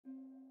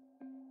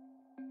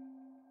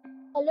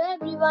Hello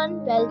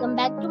everyone, welcome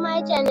back to my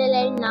channel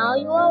and now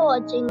you are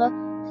watching a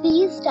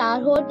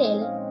 3-star hotel.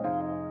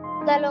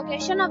 The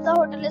location of the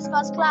hotel is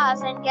first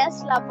class and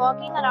guests love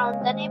walking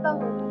around the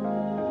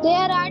neighborhood.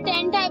 There are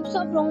 10 types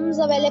of rooms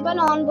available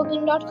on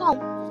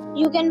booking.com.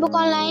 You can book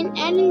online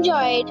and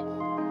enjoy it.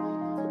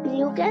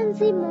 You can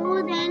see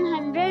more than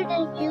 100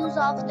 reviews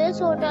of this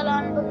hotel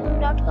on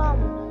booking.com.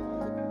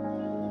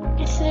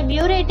 Its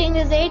review rating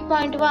is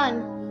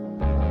 8.1,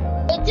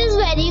 which is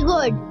very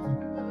good.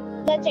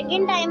 The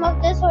check-in time of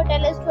this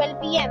hotel is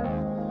 12 p.m.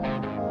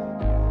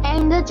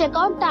 and the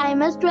check-out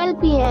time is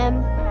 12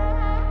 p.m.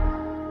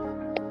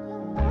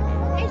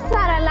 Pets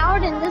are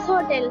allowed in this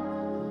hotel.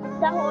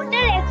 The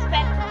hotel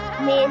accepts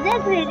major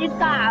credit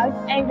cards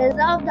and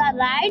reserves the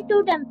right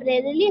to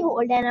temporarily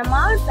hold an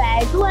amount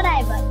prior to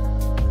arrival.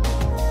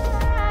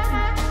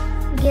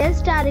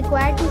 Guests are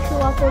required to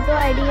show a photo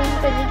ID and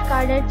credit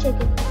card at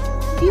check-in.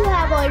 If you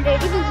have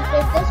already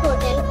visited this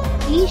hotel,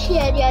 please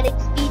share your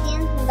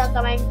experience in the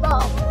comment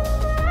box.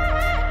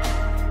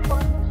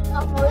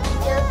 For more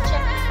details,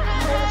 check in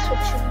the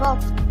description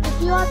box.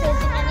 If you are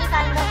facing any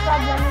kind of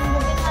problem in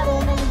booking a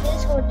room in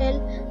this hotel,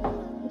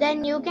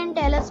 then you can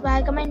tell us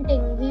by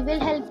commenting. We will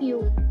help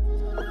you.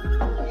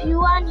 If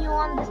you are new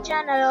on this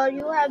channel or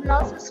you have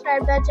not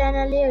subscribed our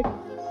channel yet,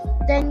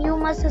 then you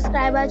must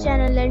subscribe our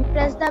channel and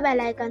press the bell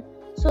icon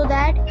so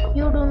that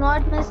you do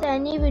not miss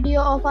any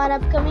video of our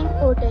upcoming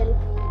hotel.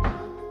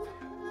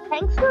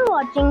 Thanks for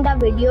watching the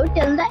video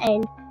till the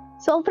end.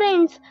 So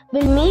friends,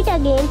 we'll meet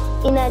again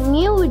in a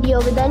new video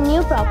with a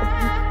new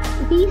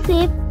property. Be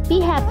safe,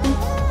 be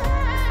happy.